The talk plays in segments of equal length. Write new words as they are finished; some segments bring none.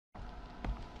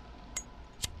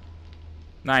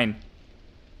9.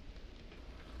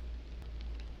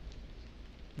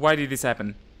 Why did this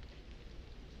happen?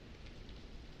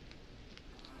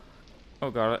 Oh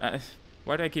god,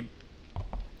 why do I keep...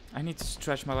 I need to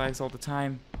stretch my legs all the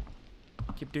time.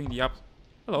 Keep doing the up...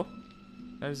 Hello.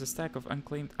 There's a stack of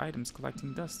unclaimed items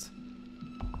collecting dust.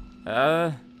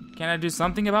 Can I do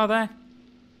something about that?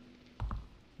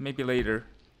 Maybe later.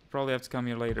 Probably have to come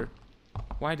here later.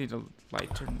 Why did the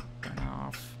light turn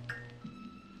off?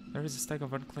 There is a stack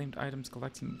of unclaimed items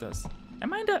collecting dust.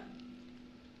 Am I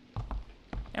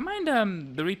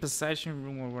in the repossession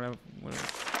room or whatever?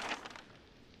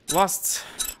 Lost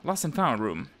and found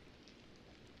room.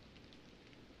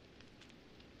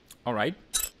 Alright.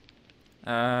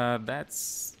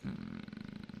 That's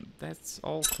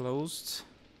all closed.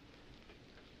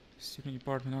 Student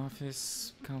department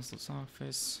office, council's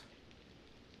office.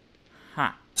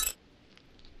 Ha.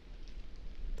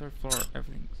 Third floor,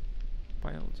 everything.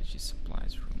 Biology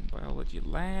supplies room, biology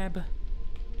lab.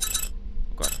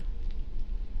 Oh god.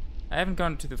 I haven't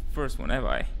gone to the first one, have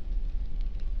I?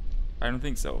 I don't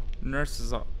think so.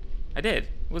 Nurses off. I did.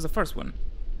 It was the first one.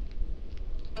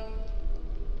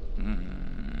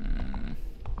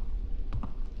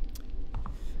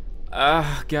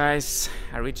 Guys,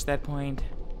 I reached that point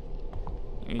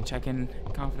in which I can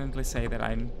confidently say that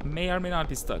I may or may not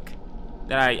be stuck.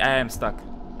 That I am stuck.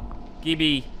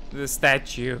 Gibby, the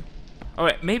statue.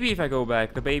 Alright, maybe if I go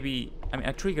back, the baby... I mean,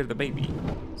 I triggered the baby.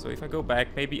 So if I go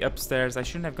back, maybe upstairs. I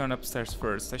shouldn't have gone upstairs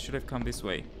first. I should have come this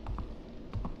way.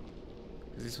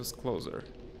 Because this was closer.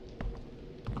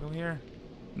 Can I go here?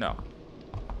 No.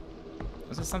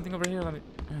 Was there something over here? Let me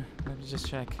just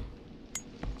check.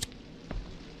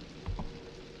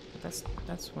 But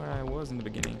that's where I was in the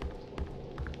beginning.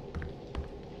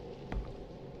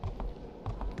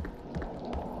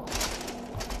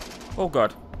 Oh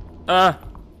god.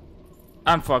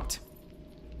 I'm fucked.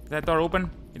 Is that door open?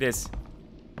 It is.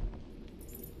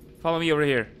 Follow me over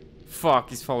here. Fuck,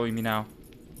 he's following me now.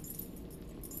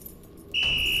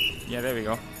 Yeah, there we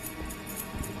go.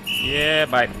 Yeah,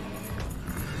 bye.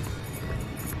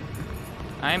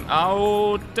 I'm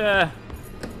out. Ah!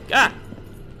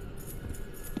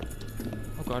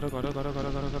 Oh god, oh god, oh god, oh god,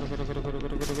 oh god, oh god, oh god, oh god, oh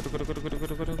god, oh god, oh god, oh god, oh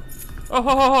god, oh god.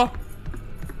 Oh!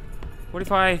 What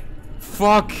if I...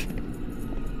 Fuck!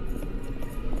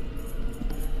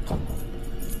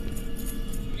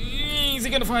 Is he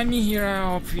gonna find me here?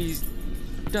 I hope he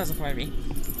doesn't find me.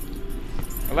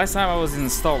 The last time I was in a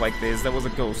stall like this, there was a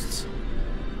ghost.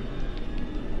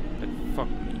 That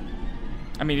fucked me.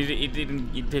 I mean, it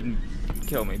didn't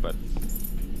kill me, but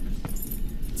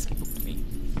it spooked me.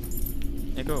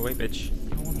 Yeah, go away, bitch.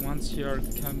 No one wants your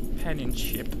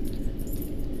companionship.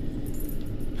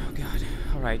 Oh god.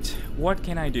 Alright, what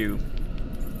can I do?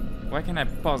 Why can't I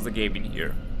pause the game in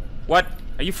here? What?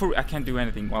 Are you for... I can't do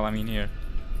anything while I'm in here.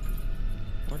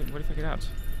 What if I get out?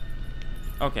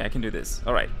 Okay, I can do this.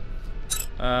 Alright.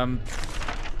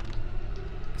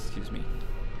 Excuse me.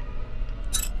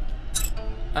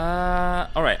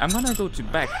 Alright, I'm gonna go to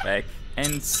backpack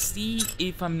and see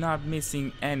if I'm not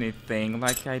missing anything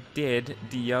like I did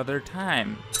the other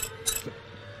time.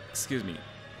 Excuse me.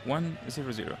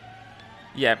 100.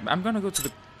 Yeah, I'm gonna go to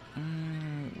the...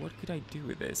 what could I do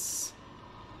with this?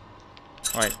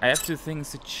 Alright, I have 2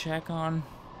 things to check on.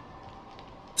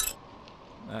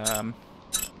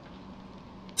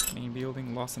 Main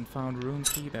building, lost and found room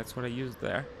key, that's what I used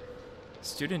there.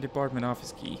 Student department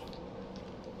office key.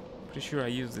 Pretty sure I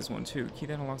used this one too. Key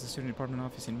that unlocks the student department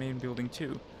office in main building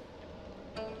too.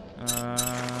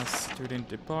 Student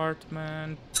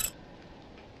department.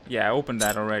 Yeah, I opened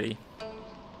that already.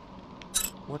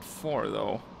 What for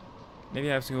though? Maybe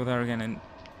I have to go there again and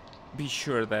be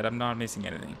sure that I'm not missing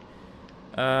anything.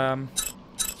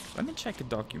 Let me check a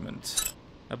document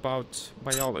about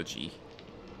biology.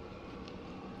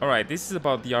 Alright, this is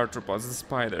about the arthropods, the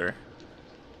spider.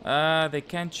 They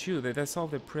can't chew, they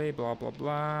dissolve their prey, blah blah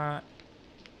blah.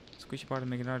 Squishy part to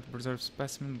make an art to preserve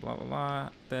specimen, blah blah blah.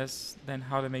 That's then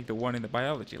how they make the one in the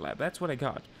biology lab. That's what I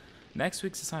got. Next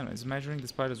week's assignment is measuring the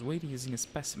spider's weight using a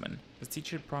specimen. The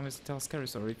teacher promised to tell a scary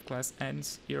story if class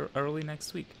ends here early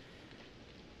next week.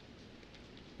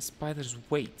 The spider's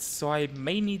weight. So I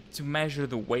may need to measure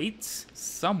the weight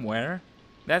somewhere.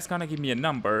 That's gonna give me a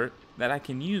number that I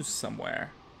can use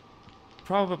somewhere.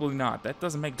 Probably not. That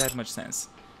doesn't make that much sense.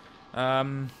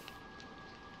 I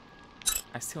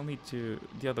still need to...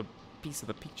 the other piece of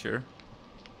the picture.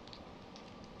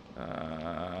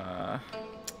 Yeah,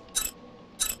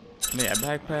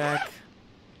 backpack.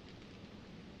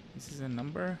 This is a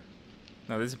number?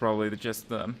 No, this is probably just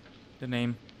the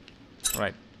name.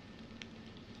 Right.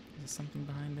 Is there something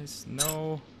behind this?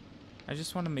 No. I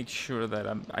just want to make sure that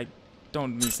I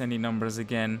don't miss any numbers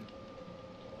again.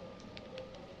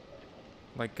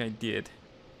 Like I did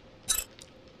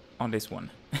on this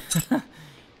one.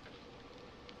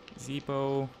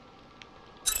 Zippo.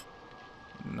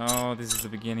 No, this is the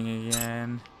beginning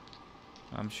again.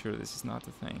 I'm sure this is not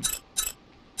the thing.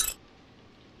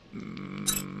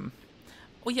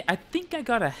 Oh yeah, I think I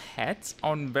got a hat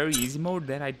on very easy mode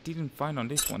that I didn't find on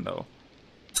this one though.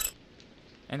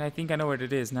 And I think I know where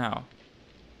it is now.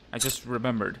 I just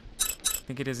remembered. I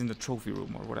think it is in the trophy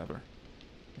room or whatever.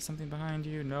 There's something behind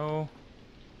you? No.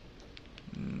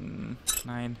 9.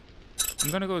 I'm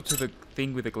gonna go to the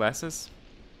thing with the glasses.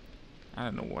 I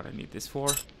don't know what I need this for.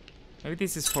 Maybe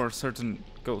this is for certain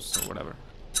ghosts or whatever.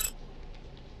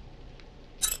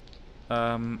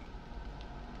 I'm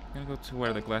gonna go to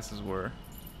where the glasses were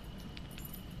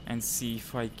and see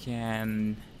if I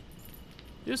can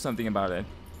do something about it.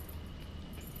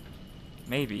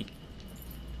 Maybe.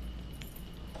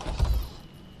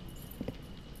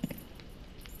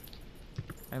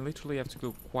 I literally have to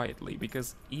go quietly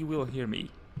because he will hear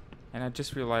me. And I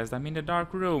just realized I'm in a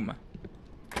dark room.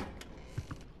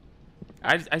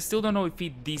 I still don't know if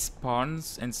he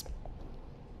despawns and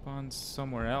spawns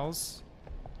somewhere else.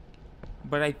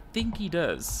 But I think he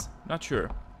does. Not sure.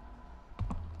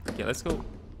 Okay, let's go.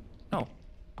 No,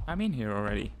 I'm in here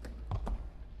already.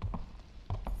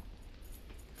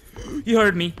 He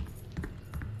heard me.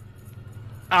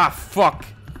 Ah, fuck.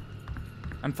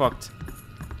 I'm fucked.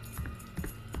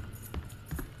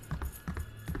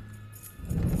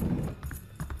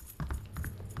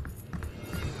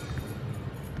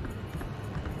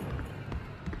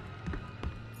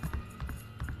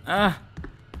 Ah.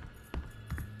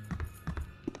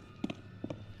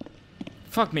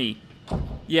 Fuck me.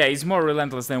 Yeah, it's more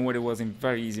relentless than what it was in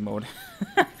very easy mode.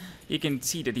 You can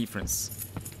see the difference.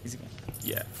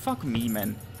 Yeah, fuck me,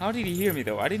 man. How did he hear me,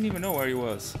 though? I didn't even know where he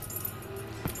was.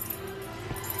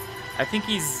 I think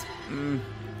he's...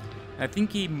 I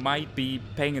think he might be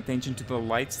paying attention to the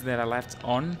lights that I left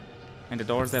on and the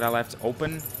doors that I left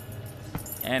open.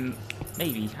 And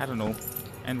maybe, I don't know.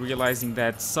 And realizing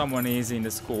that someone is in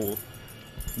the school.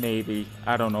 Maybe.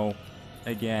 I don't know.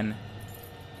 Again.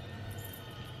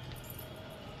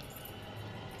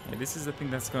 Yeah, this is the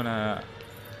thing that's gonna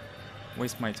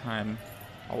waste my time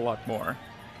a lot more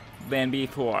than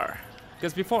before.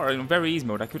 Because before, in very easy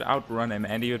mode, I could outrun him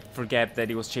and he would forget that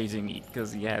he was chasing me.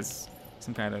 Because he has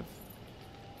some kind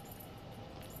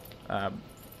of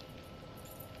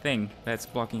thing that's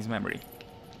blocking his memory.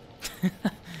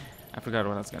 I forgot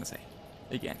what I was gonna say.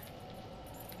 Again.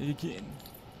 Can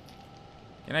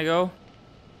I go?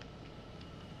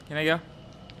 Can I go?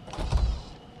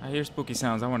 I hear spooky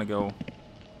sounds. I want to go.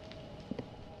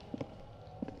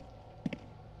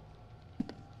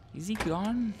 Is he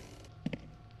gone?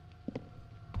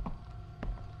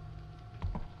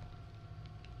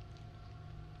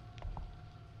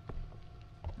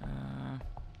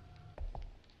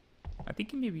 I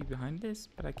think he may be behind this,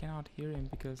 but I cannot hear him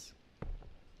because...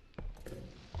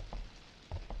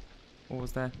 What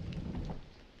was that?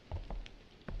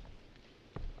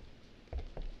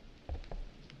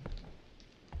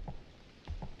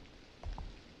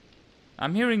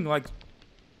 I'm hearing like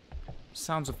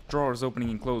sounds of drawers opening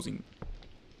and closing.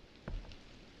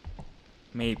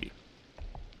 Maybe.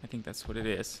 I think that's what it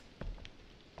is.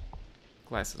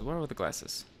 Glasses. Where are the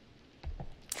glasses?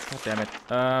 God damn it.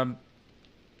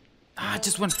 I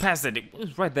just went past it. It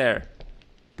was right there.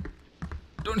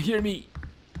 Don't hear me.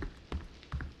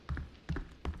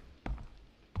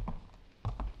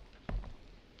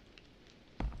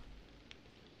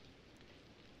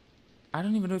 I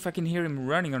don't even know if I can hear him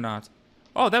running or not.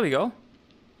 Oh, there we go.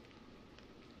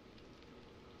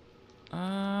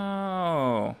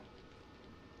 Oh.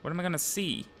 What am I gonna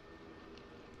see?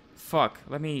 Fuck.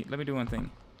 Let me do one thing.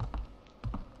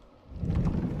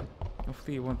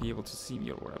 Hopefully you won't be able to see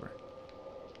me or whatever.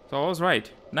 So I was right.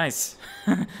 Nice.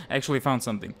 I actually found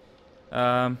something.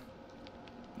 Oh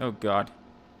god.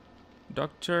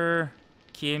 Dr.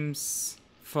 Kim's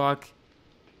fuck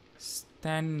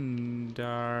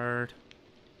standard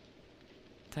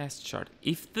test chart.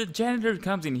 If the janitor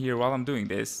comes in here while I'm doing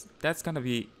this, that's gonna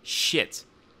be shit.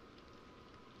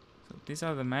 So these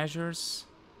are the measures.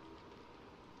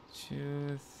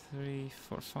 2, 3,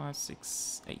 4, 5,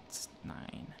 6, 8,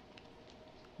 9.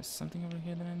 There's something over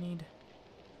here that I need.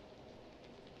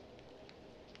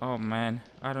 Oh man,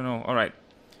 I don't know. Alright.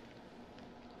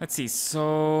 Let's see.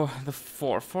 So the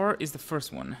 4. 4 is the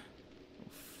first one.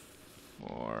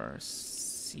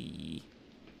 4C.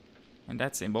 And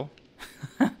that symbol.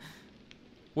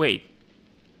 Wait.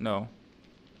 No.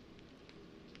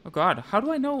 Oh god, how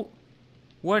do I know?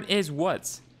 What is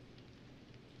what?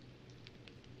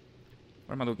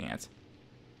 What am I looking at?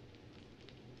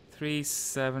 3,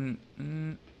 7,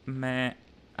 meh,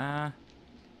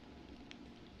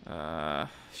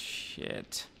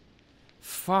 shit.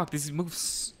 Fuck, this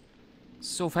moves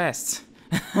so fast.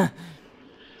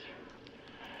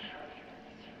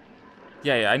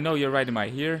 Yeah, I know you're right. Am I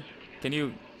here? Can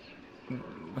you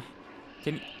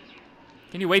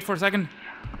wait for a second?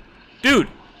 Dude!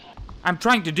 I'm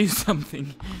trying to do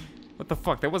something. What the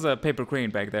fuck? There was a paper crane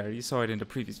back there. You saw it in the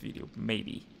previous video,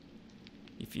 maybe.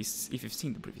 If you've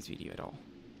seen the previous video at all.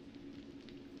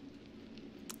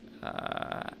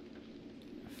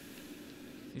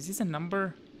 Is this a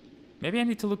number? Maybe I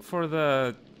need to look for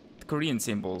the Korean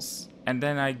symbols, and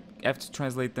then I have to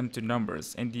translate them to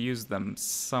numbers and use them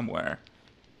somewhere.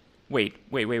 Wait.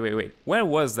 Where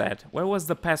was that? Where was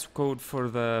the passcode for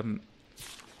the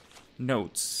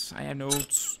notes? I have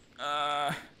notes.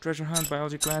 Treasure hunt,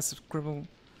 biology class, scribble.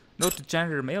 Note to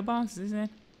janitor mailbox, isn't it?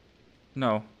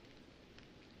 No.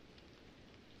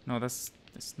 No, that's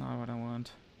not what I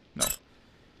want. No.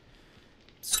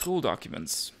 School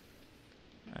documents.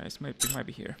 It might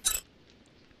be here.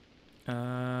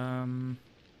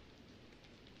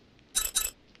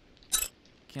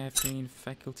 Caffeine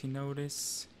faculty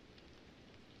notice.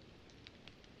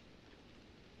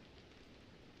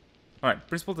 Alright,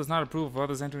 principal does not approve of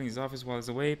others entering his office while he's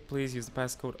away. Please use the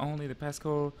passcode only. The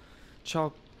passcode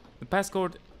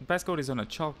is on a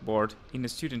chalkboard in the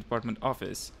student department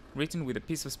office, written with a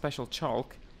piece of special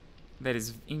chalk that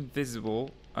is invisible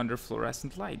under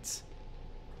fluorescent lights.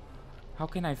 How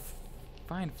can I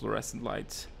find fluorescent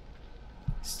lights?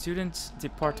 Student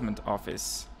department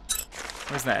office.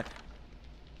 Where's that?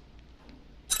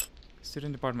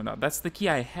 Student department office. That's the key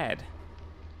I had.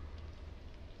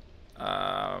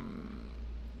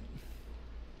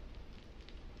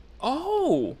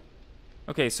 Oh!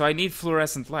 Okay, so I need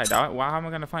fluorescent light. How am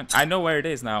I gonna find? I know where it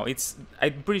is now.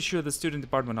 I'm pretty sure the student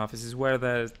department office is where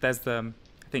that's the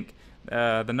I think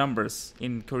the numbers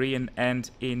in Korean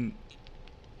and in,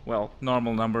 well,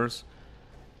 normal numbers.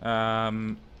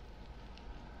 And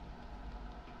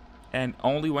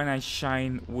only when I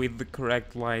shine with the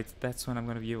correct light, that's when I'm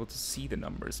gonna be able to see the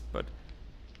numbers. But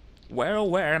where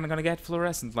am I gonna get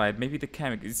fluorescent light? Maybe the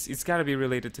chemical. It's gotta be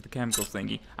related to the chemical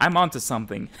thingy. I'm onto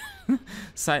something.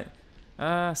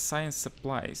 Science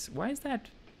supplies. Why is that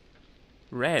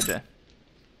red?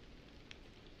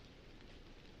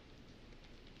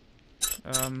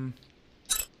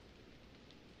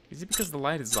 Is it because the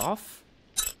light is off?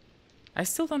 I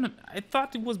still don't. I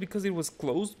thought it was because it was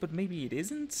closed, but maybe it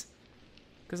isn't.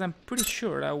 Because I'm pretty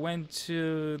sure I went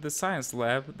to the science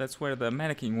lab. That's where the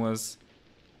mannequin was.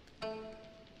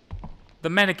 The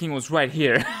mannequin was right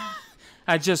here.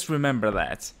 I just remember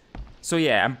that. So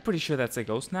yeah, I'm pretty sure that's a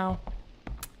ghost now.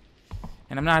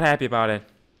 And I'm not happy about it.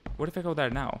 What if I go there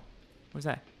now? Where's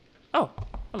that? Oh,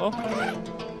 hello.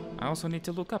 I also need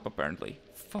to look up, apparently.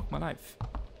 Fuck my life.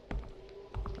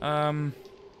 But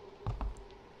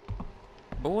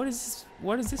what is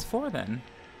this for then?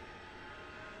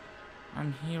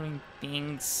 I'm hearing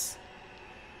things.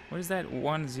 What is that?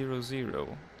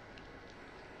 100.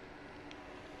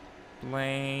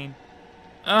 Plane.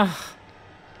 Ugh.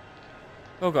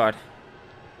 Oh god.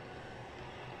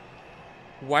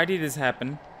 Why did this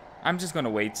happen? I'm just gonna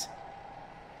wait.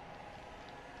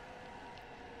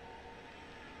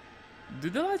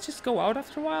 Did the lights just go out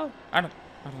after a while? I don't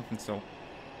think so.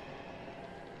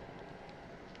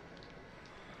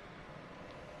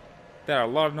 There are a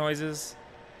lot of noises.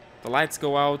 The lights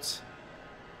go out.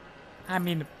 I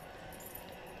mean,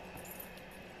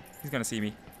 he's gonna see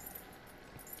me.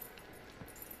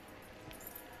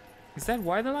 Is that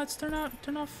why the lights turn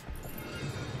off?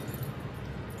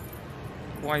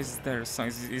 Why is there a song?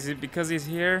 Is it because he's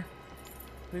here?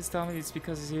 Please tell me it's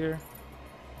because he's here.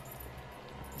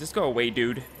 Just go away,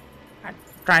 dude. I'm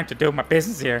trying to do my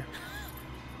business here.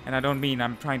 And I don't mean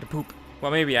I'm trying to poop.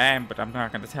 Well, maybe I am, but I'm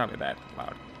not gonna tell you that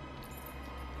loud.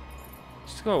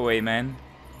 Just go away, man.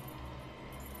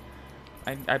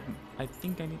 I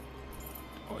think I need...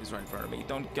 Oh, he's right in front of me.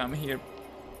 Don't come here,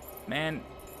 man.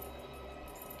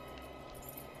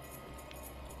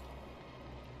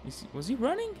 Was he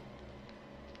running?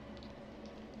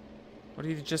 Or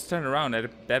did he just turn around?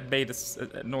 That made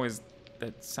a noise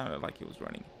that sounded like he was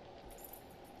running.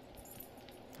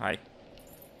 Hi.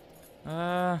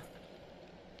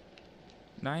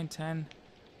 9, 10.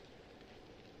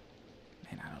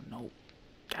 Man, I don't know.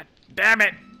 God damn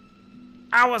it!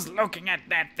 I was looking at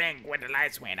that thing when the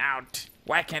lights went out.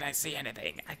 Why can't I see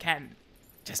anything? I can.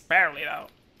 Just barely, though.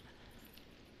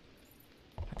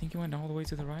 I think he went all the way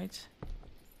to the right.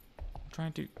 I'm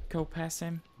trying to go past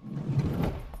him.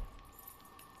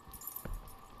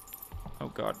 Oh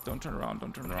god, don't turn around,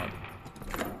 don't turn around.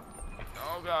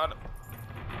 Oh god.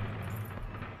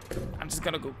 I'm just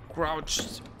gonna go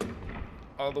crouched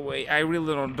all the way. I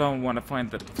really don't want to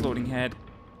find that floating head.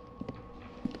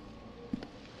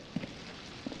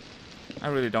 I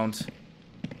really don't.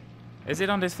 Is it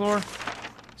on this floor?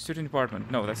 Student apartment.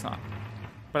 No, that's not.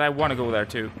 But I want to go there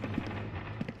too.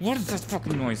 What is that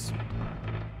fucking noise?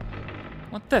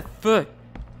 What the fuck?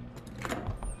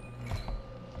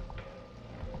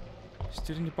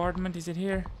 Student apartment, is it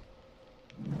here?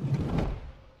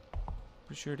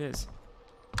 Pretty sure it is.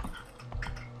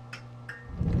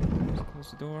 Just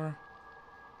close the door.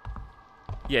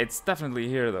 Yeah, it's definitely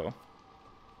here though.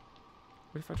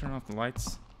 What if I turn off the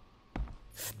lights?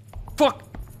 Fuck!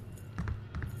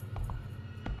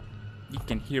 You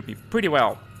can hear me pretty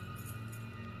well.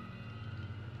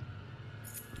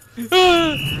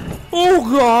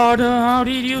 Oh god, how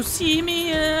did you see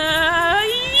me?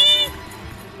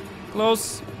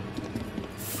 Close.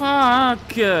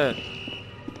 Fuck.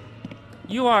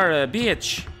 You are a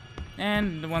bitch.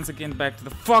 And once again back to the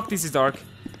fuck, this is dark.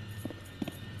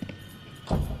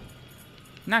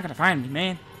 Not gonna find me,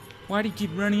 man. Why do you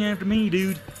keep running after me,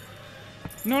 dude?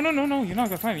 No, you're not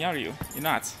gonna find me, are you? You're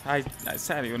not. I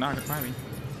said you're not gonna find me.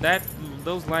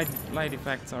 Those lighting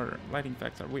effects are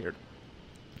weird.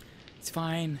 It's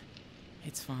fine.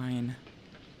 It's fine.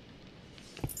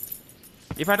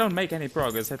 If I don't make any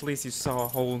progress, at least you saw a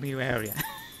whole new area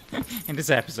in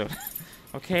this episode.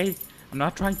 Okay? I'm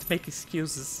not trying to make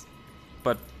excuses,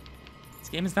 but this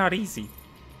game is not easy.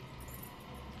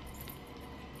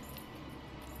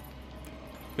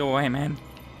 Go away, man.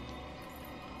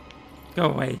 Go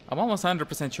away. I'm almost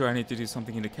 100% sure I need to do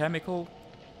something in the chemical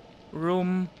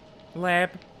room,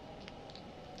 lab,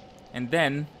 and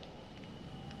then...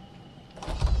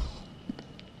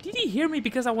 Did he hear me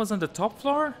because I was on the top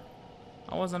floor?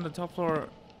 I was on the top floor.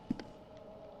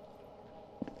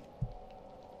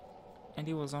 And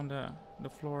he was on the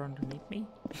floor underneath me?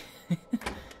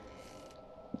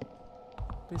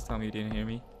 Please tell me you didn't hear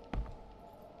me.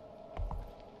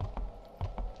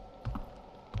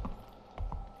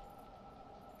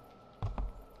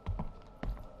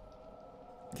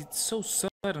 It's so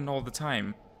sudden all the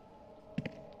time.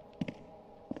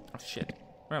 Oh shit.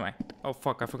 Where am I? Oh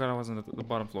fuck, I forgot I was on the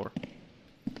bottom floor.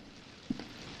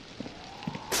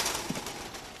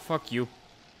 Fuck you.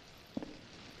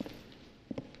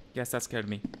 Yes, that scared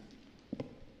me.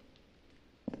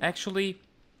 Actually,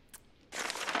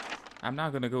 I'm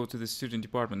not gonna go to the student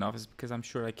department office because I'm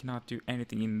sure I cannot do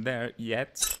anything in there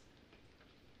yet. So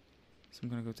I'm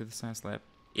gonna go to the science lab.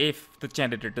 If the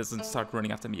janitor doesn't start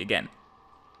running after me again.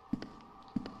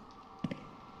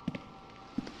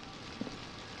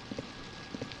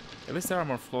 At least there are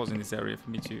more floors in this area for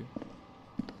me to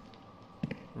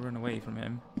run away from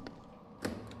him.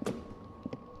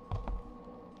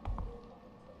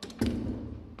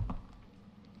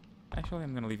 Actually,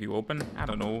 I'm gonna leave you open. I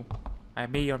don't know. I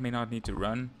may or may not need to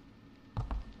run.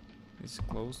 This is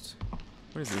closed.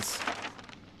 What is this?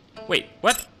 Wait,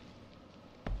 what?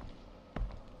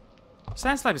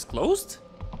 Science lab is closed?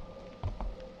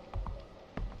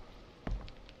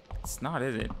 It's not,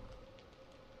 is it?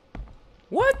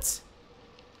 What?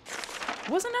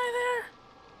 Wasn't I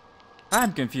there?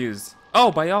 I'm confused. Oh,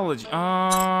 biology.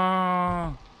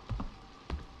 Oh.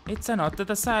 It's not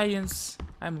the science.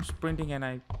 I'm sprinting and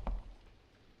I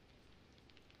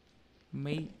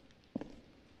may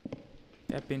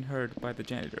have been hurt by the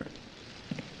janitor.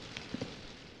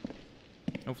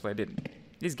 Hopefully I didn't.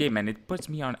 This game, man, it puts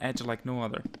me on edge like no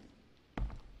other.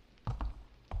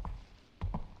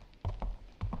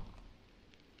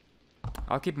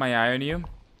 I'll keep my eye on you.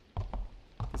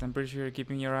 Because I'm pretty sure you're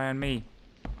keeping your eye on me.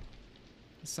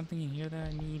 There's something in here that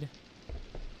I need.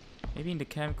 Maybe in the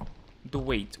chemical... The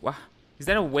weight. What? Is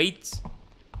that a weight?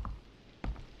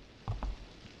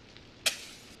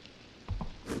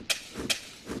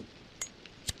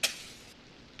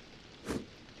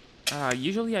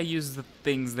 Usually I use the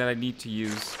things that I need to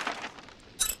use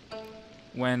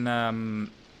when I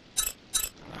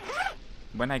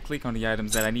click on the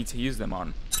items that I need to use them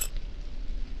on.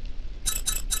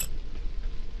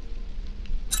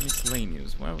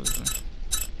 Miscellaneous. Where was the...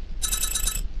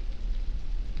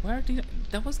 Where did...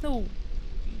 There was no...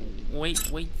 Wait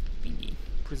thingy.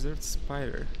 Preserved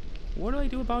spider. What do I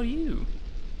do about you?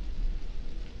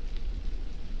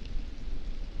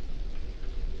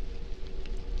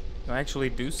 Do I actually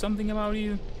do something about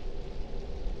you?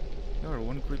 You're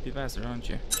one creepy bastard, aren't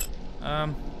you?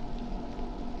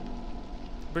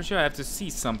 Pretty sure I have to see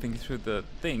something through the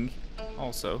thing,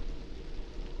 also.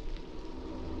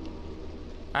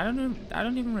 I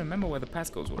don't even remember where the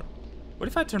passcodes were. What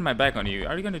if I turn my back on you?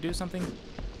 Are you gonna do something?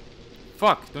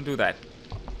 Fuck! Don't do that.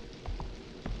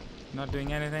 Not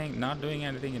doing anything. Not doing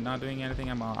anything. And not doing anything.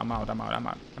 I'm out. I'm out. I'm out. I'm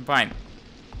out. I'm fine.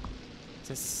 Is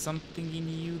there something in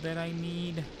you that I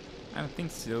need? I don't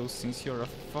think so, since you're a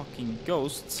fucking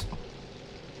ghost.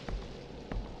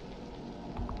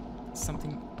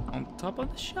 Something on top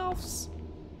of the shelves?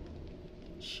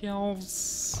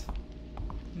 Shelves.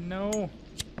 No.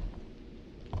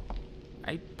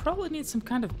 I probably need some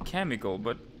kind of chemical,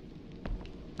 but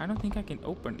I don't think I can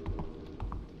open.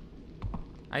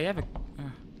 I have a...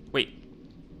 wait.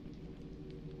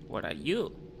 What are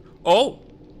you? Oh!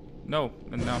 No,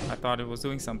 no, I thought it was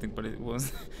doing something, but it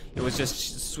was... it was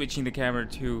just switching the camera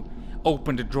to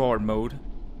open the drawer mode.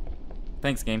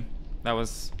 Thanks, game. That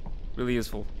was really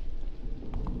useful.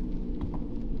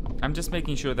 I'm just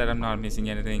making sure that I'm not missing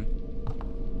anything.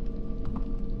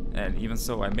 And even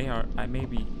so, I may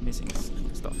be missing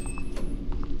stuff.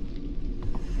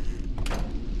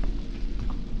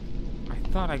 I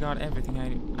thought I got everything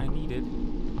I needed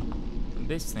from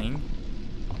this thing.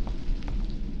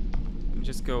 Let me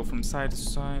just go from side to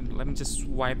side. Let me just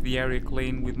wipe the area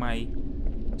clean with my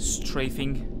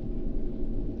strafing.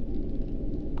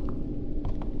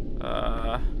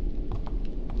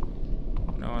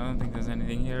 No, I don't think there's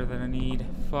anything here that I need.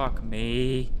 Fuck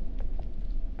me.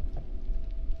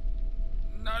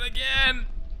 Not again!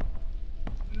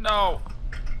 No!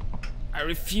 I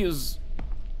refuse.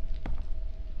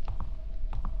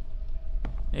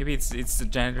 Maybe it's the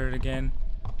janitor again,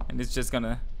 and it's just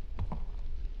gonna...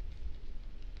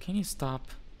 Can you stop?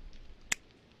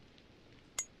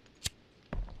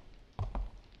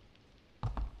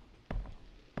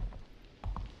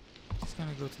 Just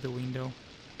gonna go to the window.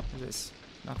 What's this?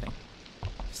 Nothing.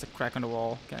 Just a crack on the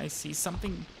wall. Can I see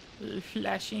something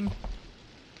flashing?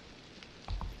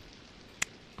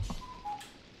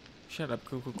 Shut up,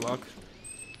 cuckoo clock.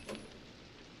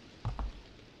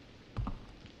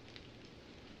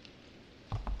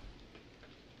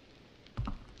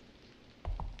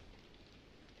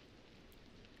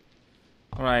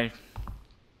 Alright.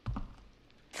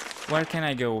 Where can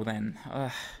I go then?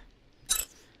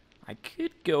 I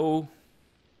could go...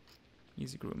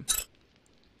 Music room.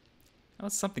 There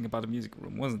was something about the music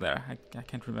room, wasn't there? I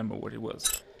can't remember what it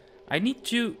was. I need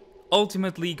to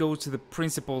ultimately go to the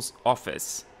principal's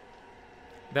office.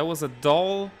 There was a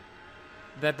doll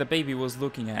that the baby was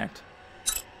looking at.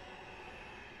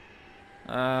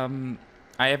 I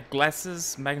have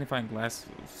glasses, magnifying glass,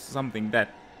 something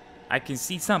that I can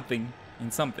see something in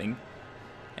something,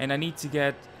 and I need to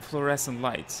get fluorescent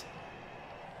lights.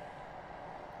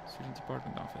 Student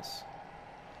department office.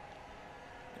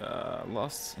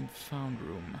 Lost and found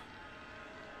room.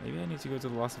 Maybe I need to go to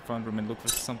the lost and found room and look for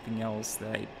something else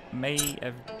that I may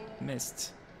have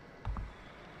missed.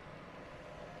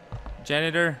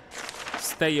 Janitor,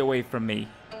 stay away from me.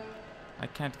 I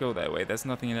can't go that way. There's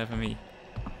nothing in there for me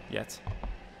yet.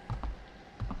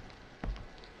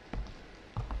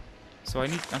 So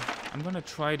I'm gonna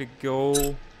try to go...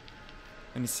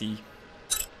 Let me see.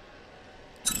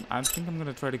 I think I'm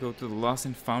gonna try to go to the lost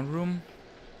and found room.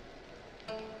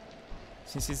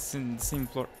 Since it's in the same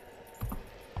floor.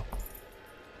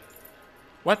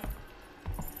 What?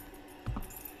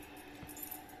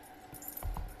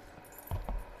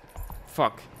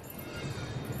 Fuck.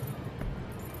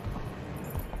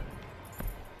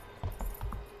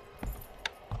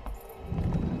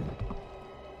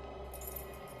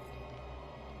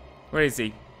 Where is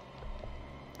he?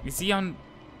 Is he on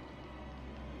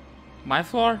my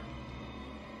floor?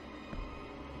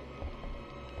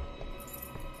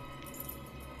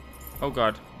 Oh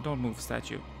god, don't move,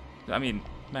 statue. I mean,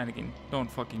 mannequin, don't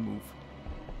fucking move.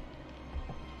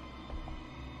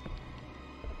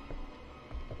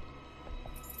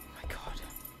 My god.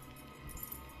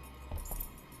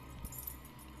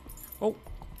 Oh.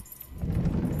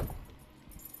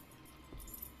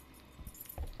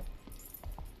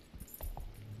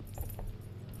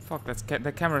 Fuck,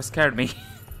 that camera scared me.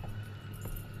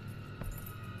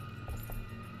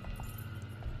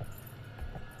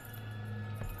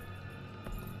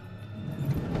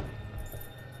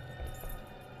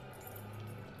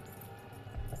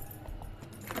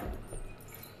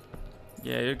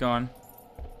 Yeah, you're gone.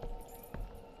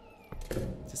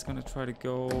 Just gonna try to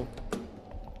go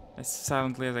as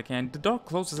silently as I can. The door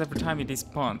closes every time it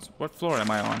despawns. What floor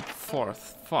am I on?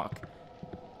 4th. Fuck.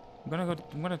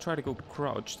 I'm gonna try to go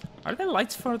crouched. Are there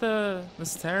lights for the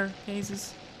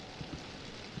staircases?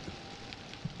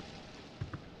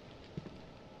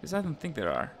 Because I don't think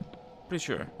there are. Pretty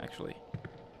sure, actually.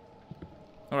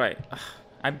 Alright.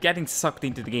 I'm getting sucked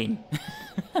into the game.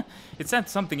 It said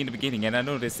something in the beginning, and I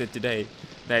noticed it today,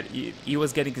 that he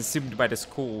was getting consumed by the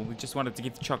school. He just wanted to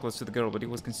give the chocolates to the girl, but he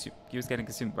was getting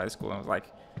consumed by the school. And I was like,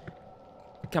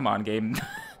 come on, game.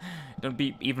 Don't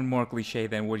be even more cliche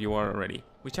than what you are already.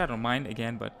 Which I don't mind,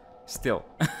 again, but still.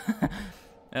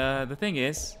 The thing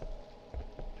is,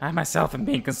 I myself am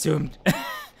being consumed.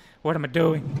 What am I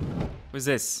doing? What's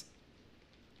this?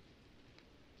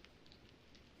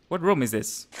 What room is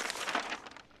this?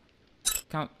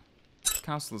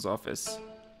 Counselor's office.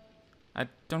 I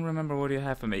don't remember what you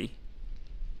have for me.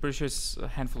 Pretty sure it's a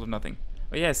handful of nothing.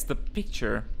 Oh yes, the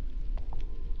picture.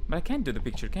 But I can't do the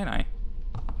picture, can I?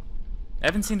 I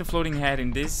haven't seen the floating head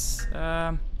in this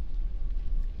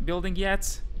building yet,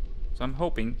 so I'm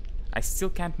hoping. I still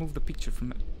can't move the picture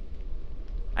from it.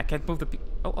 I can't move the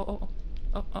oh.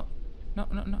 No.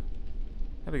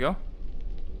 There we go.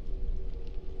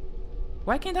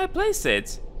 Why can't I place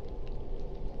it?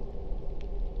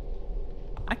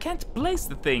 I can't place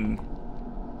the thing.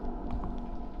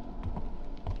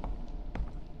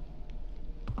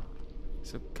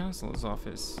 So, counselor's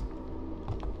office.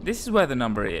 This is where the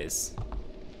number is.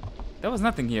 There was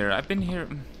nothing here. I've been here.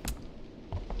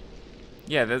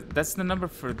 Yeah, that's the number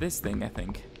for this thing, I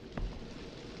think.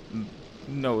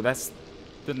 No, that's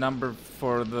the number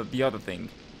for the other thing.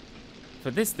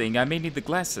 For this thing, I may need the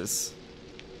glasses.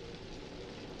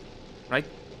 Right?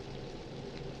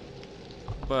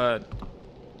 But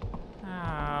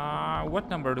what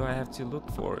number do I have to look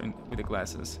for with the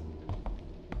glasses?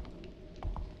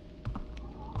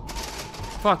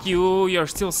 Fuck you, you're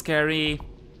still scary.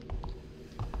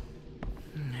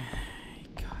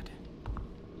 God.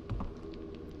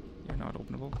 You're not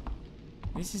openable.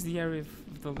 This is the area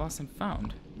of the lost and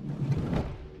found.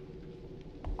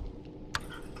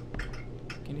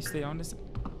 Can you stay on this?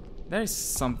 There is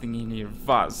something in here.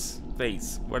 Vase,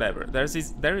 vase, whatever. There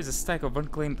is a stack of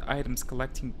unclaimed items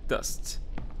collecting dust.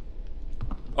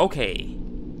 Okay.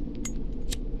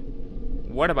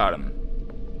 What about them?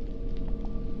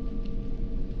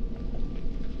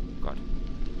 God.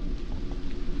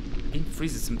 The game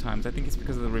freezes sometimes. I think it's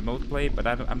because of the remote play, but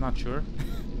I'm not sure.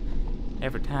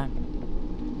 Every time.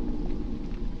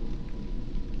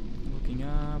 Looking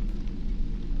up.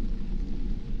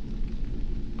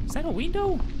 Is that a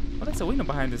window? Oh, that's a window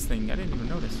behind this thing. I didn't even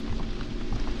notice.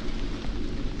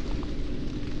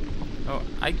 Oh,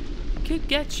 I could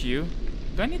get you.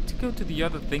 Do I need to go to the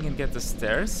other thing and get the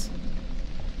stairs?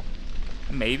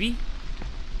 Maybe.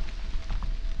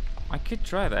 I could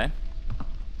try that.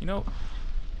 You know,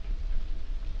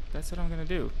 that's what I'm gonna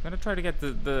do. I'm gonna try to get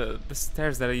the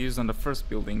stairs that I used on the first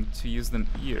building to use them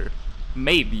here.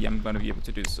 Maybe I'm gonna be able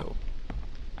to do so.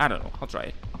 I don't know. I'll try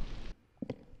it.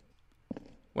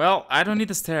 Well, I don't need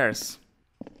the stairs.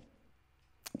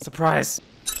 Surprise!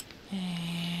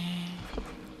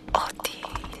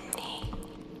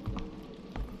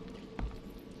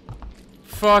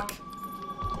 Fuck!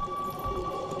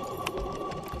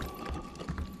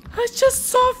 I just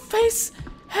saw a face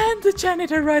and the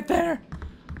janitor right there.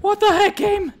 What the heck,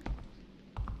 game?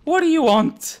 What do you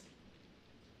want?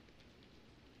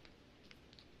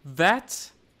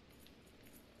 That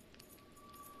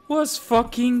was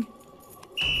fucking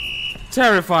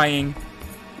terrifying.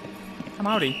 I'm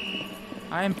outie.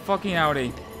 I am fucking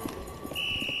outie.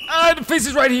 Ah, the face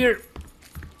is right here.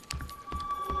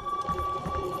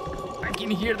 I can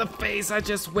hear the face. I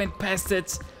just went past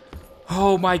it.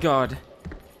 Oh my god.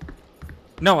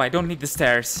 No, I don't need the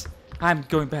stairs. I'm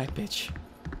going back, bitch.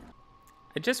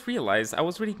 I just realized I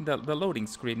was reading the loading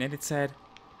screen and it said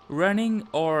running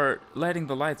or letting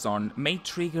the lights on may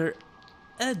trigger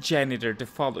a janitor to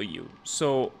follow you.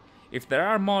 So if there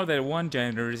are more than one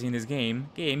janitors in this game,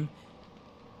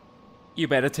 you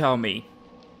better tell me.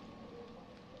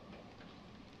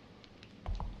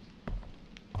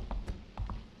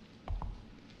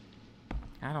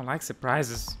 I don't like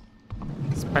surprises,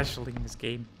 especially in this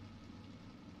game.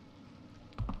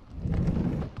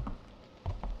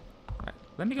 Right,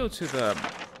 let me go to the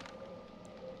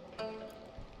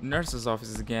nurse's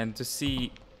offices again to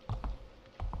see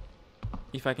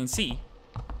if I can see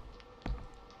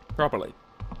properly.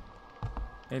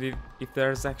 And if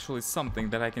there's actually something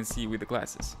that I can see with the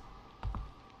glasses.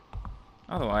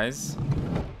 Otherwise,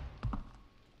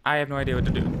 I have no idea what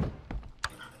to do.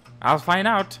 I'll find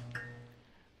out.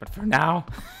 But for now,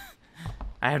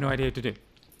 I have no idea what to do.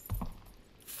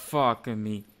 Fuck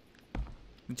me.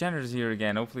 The janitor's here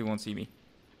again. Hopefully he won't see me.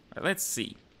 Alright, let's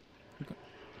see. Okay.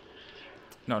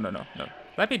 No.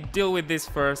 Let me deal with this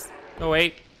first. Oh,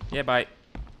 wait. Yeah, bye.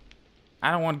 I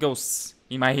don't want ghosts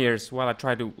in my ears while I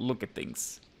try to look at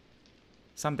things.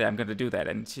 Someday I'm gonna do that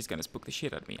and she's gonna spook the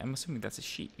shit out of me. I'm assuming that's a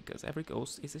sheep because every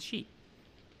ghost is a sheep.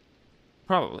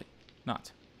 Probably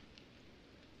not.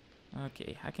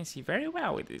 Okay, I can see very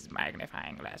well with these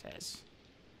magnifying glasses.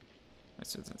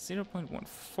 So it's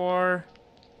 0.14.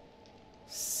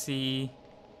 See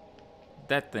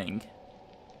that thing.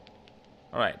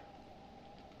 Alright.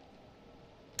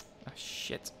 Oh,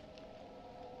 shit.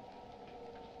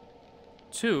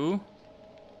 2.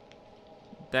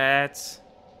 That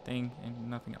thing and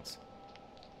nothing else.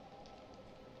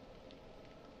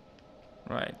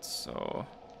 Right, so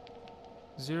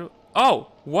 0. Oh,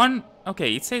 1.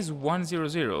 Okay, it says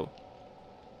 100.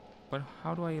 But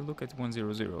how do I look at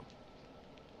 100?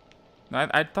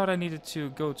 I thought I needed to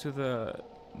go to the,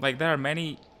 like, there are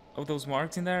many of those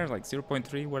marks in there, like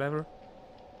 0.3, whatever.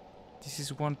 This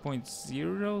is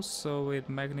 1.0, so it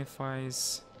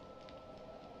magnifies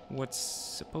what's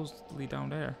supposedly down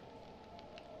there.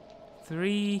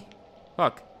 3.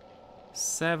 Fuck.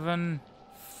 7.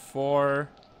 4.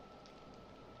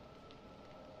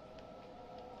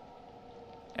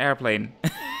 Airplane.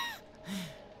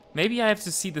 Maybe I have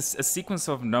to see this a sequence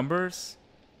of numbers.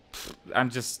 I'm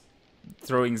just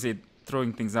throwing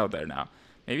things out there now.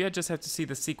 Maybe I just have to see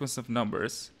the sequence of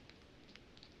numbers.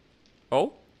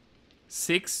 Oh,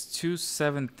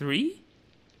 6273.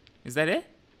 Is that it?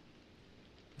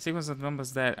 A sequence of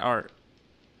numbers that are.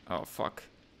 Oh fuck.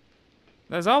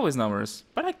 There's always numbers,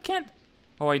 but I can't.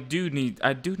 Oh, I do need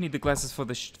the glasses for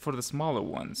the smaller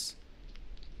ones.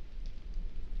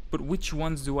 But which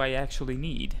ones do I actually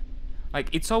need? Like,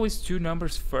 it's always 2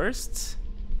 numbers first,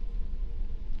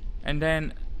 and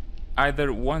then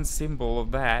either one symbol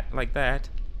of that, like that,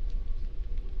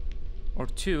 or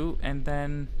 2, and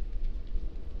then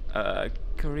a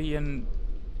Korean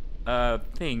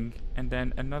thing, and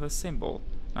then another symbol.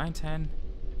 9, 10.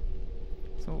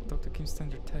 So, Dr. Kim's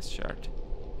standard test chart.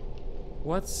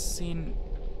 What's in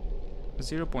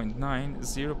 0.9,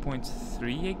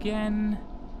 0.3 again?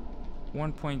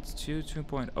 1.2,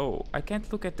 2.0. I can't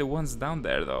look at the ones down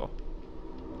there though.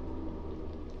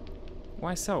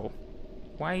 Why so?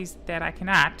 Why is that I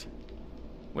cannot?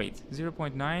 Wait,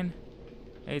 0.9,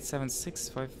 876,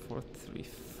 543.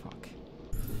 Fuck.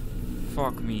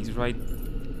 Fuck me, it's right.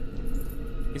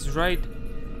 It's right.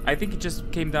 I think it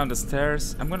just came down the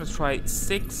stairs. I'm gonna try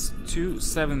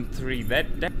 6273.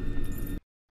 That.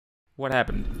 What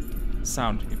happened?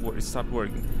 Sound. It stopped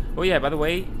working. Oh yeah, by the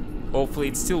way, hopefully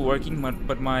it's still working,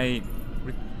 but my...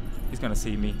 He's gonna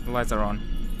see me. The lights are on.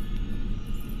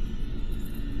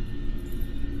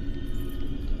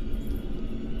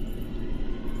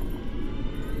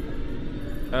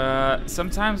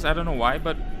 Sometimes, I don't know why,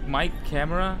 but my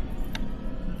camera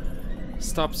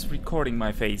stops recording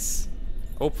my face.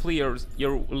 Hopefully you're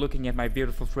looking at my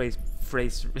beautiful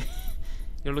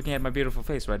you're looking at my beautiful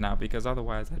face right now, because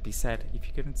otherwise I'd be sad if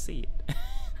you couldn't see it.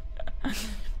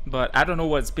 But I don't know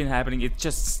what's been happening. It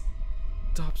just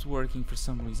stops working for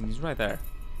some reason. It's right there.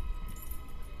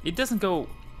 It doesn't go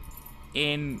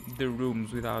in the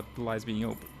rooms without the lights being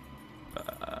open.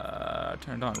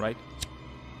 Turned on, right?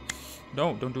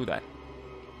 No, don't do that.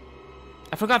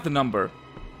 I forgot the number.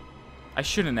 I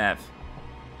shouldn't have.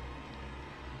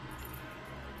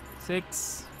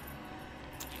 6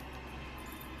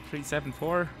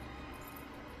 374.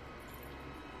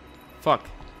 Fuck.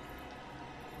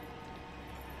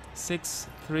 6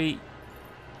 3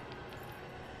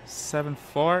 7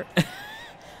 4.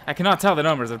 I cannot tell the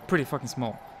numbers. They're pretty fucking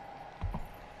small.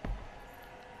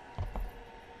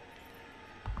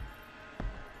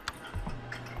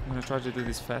 I'm gonna try to do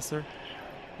this faster.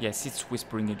 Yes, it's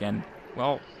whispering again.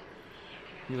 Well,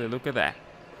 really, look at that.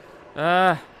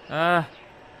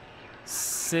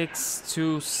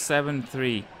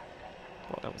 6273.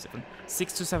 Oh, that was different.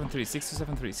 6273,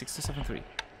 6273, 6273.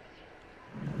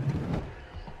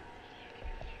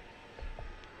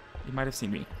 You might have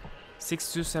seen me.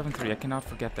 6273, I cannot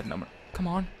forget that number. Come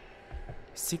on.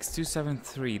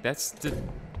 6273, that's the...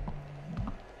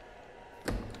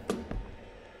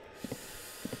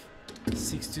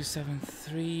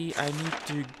 6273, I need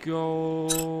to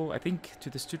go, I think, to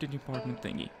the student department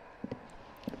thingy.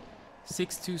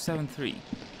 6273.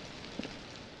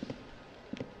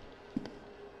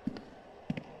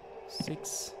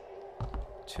 6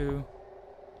 2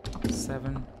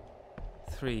 7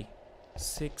 3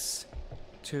 6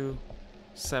 2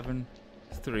 7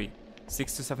 3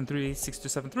 6 2 7 3 6 2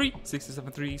 7 3 6 2 7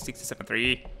 3 6 2 7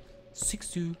 3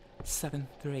 6 2 7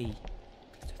 3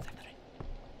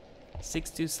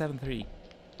 6273.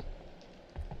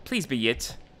 Please be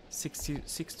it.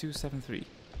 6273.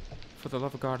 For the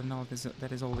love of God and all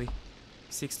that is holy.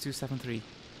 6273.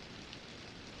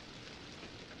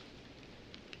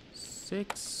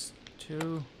 6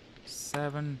 2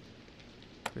 7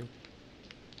 3.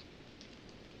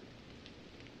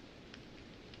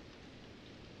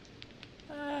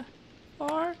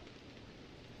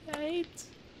 8,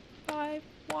 5,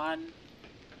 1.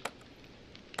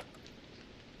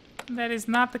 That is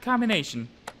not the combination.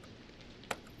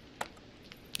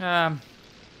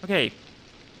 Okay.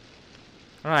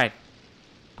 Alright.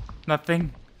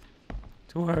 Nothing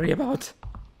to worry about.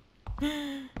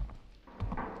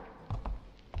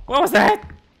 What was that?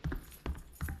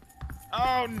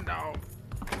 Oh no.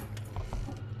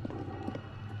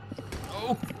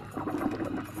 Oh.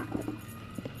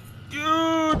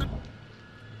 Dude.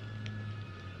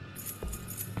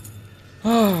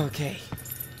 Oh, okay.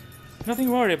 Nothing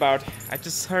to worry about. I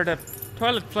just heard a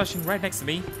toilet flushing right next to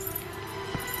me.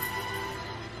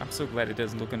 I'm so glad it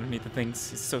doesn't look underneath the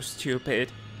things. It's so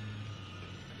stupid.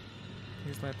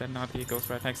 Please let that not be a ghost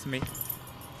right next to me.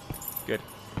 Good.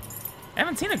 I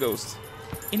haven't seen a ghost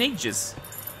in ages.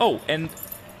 Oh, and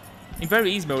in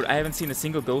very easy mode, I haven't seen a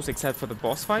single ghost except for the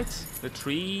boss fight, the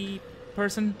tree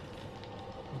person.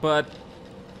 But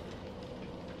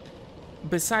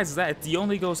besides that, the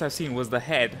only ghost I've seen was the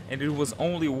head, and it was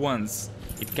only once.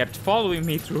 It kept following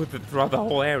me throughout the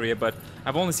whole area, but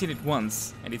I've only seen it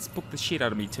once, and it spooked the shit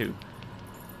out of me too.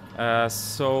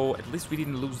 So at least we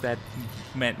didn't lose that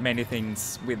many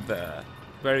things with the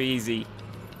very easy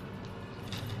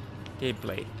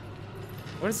gameplay.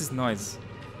 What is this noise?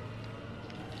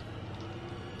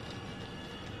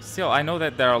 Still, I know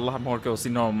that there are a lot more ghosts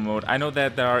in normal mode. I know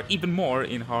that there are even more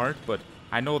in hard, but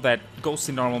I know that ghosts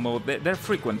in normal mode, they're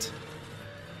frequent.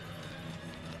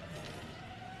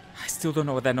 I still don't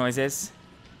know what that noise is.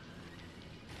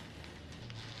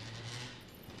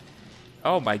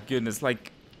 Oh my goodness,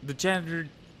 like, the janitor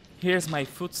hears my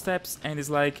footsteps and is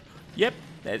like, yep,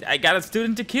 I got a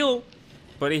student to kill.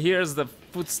 But he hears the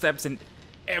footsteps and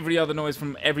every other noise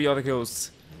from every other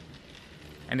ghost.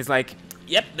 And he's like,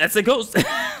 yep, that's a ghost.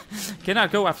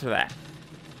 Cannot go after that.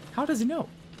 How does he know?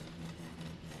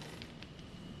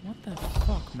 What the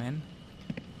fuck, man?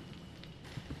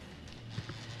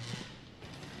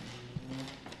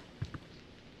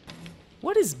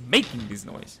 What is making this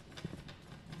noise?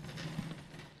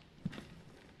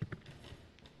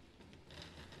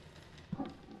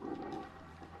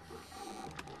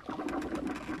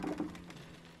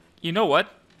 You know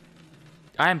what?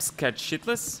 I am scared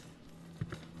shitless.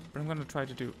 But I'm gonna try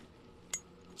to do...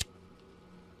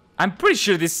 I'm pretty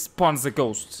sure this spawns a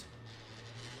ghost.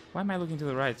 Why am I looking to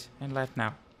the right and left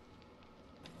now?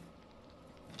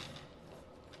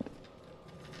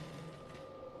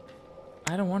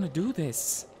 I don't want to do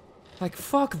this. Like,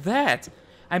 fuck that.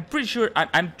 I'm pretty sure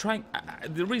I'm trying...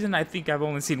 the reason I think I've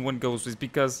only seen one ghost is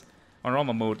because... on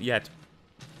normal mode yet.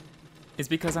 Is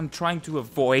because I'm trying to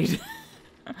avoid...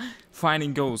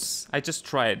 finding ghosts. I just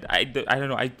tried. I don't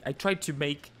know. I tried to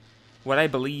make what I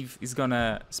believe is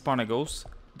gonna spawn a ghost.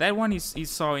 That one you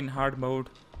saw in hard mode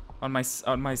on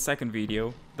my second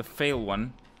video, the fail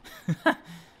one,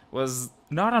 was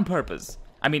not on purpose.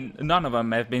 I mean, none of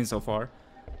them have been so far.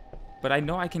 But I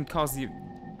know I can cause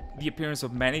the appearance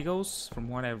of many ghosts from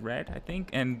what I've read, I think,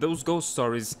 and those ghost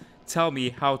stories tell me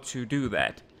how to do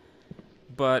that.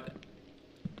 But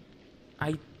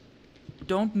I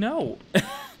don't know.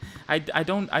 I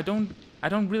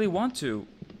don't really want to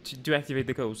activate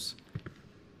the ghosts.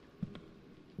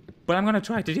 But I'm gonna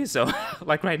try to do so,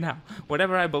 like right now.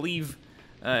 Whatever I believe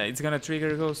it's gonna trigger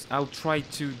a ghost, I'll try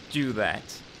to do that.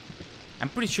 I'm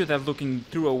pretty sure that looking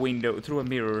through a window, through a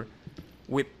mirror,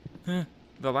 with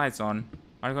the lights on,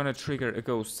 are gonna trigger a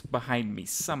ghost behind me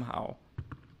somehow.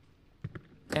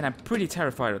 And I'm pretty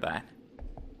terrified of that.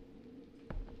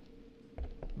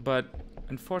 But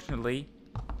unfortunately,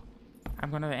 I'm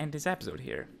gonna end this episode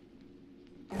here.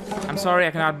 I'm sorry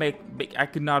I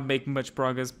could not make much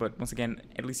progress, but once again,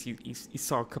 at least you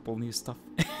saw a couple new stuff.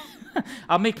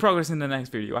 I'll make progress in the next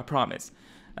video, I promise.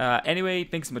 Anyway,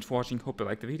 thanks so much for watching. Hope you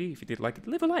liked the video. If you did like it,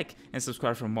 leave a like and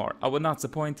subscribe for more. I will not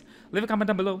disappoint. Leave a comment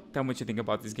down below. Tell me what you think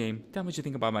about this game. Tell me what you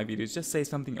think about my videos. Just say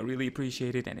something. I really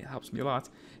appreciate it and it helps me a lot.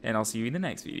 And I'll see you in the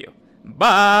next video.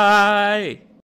 Bye!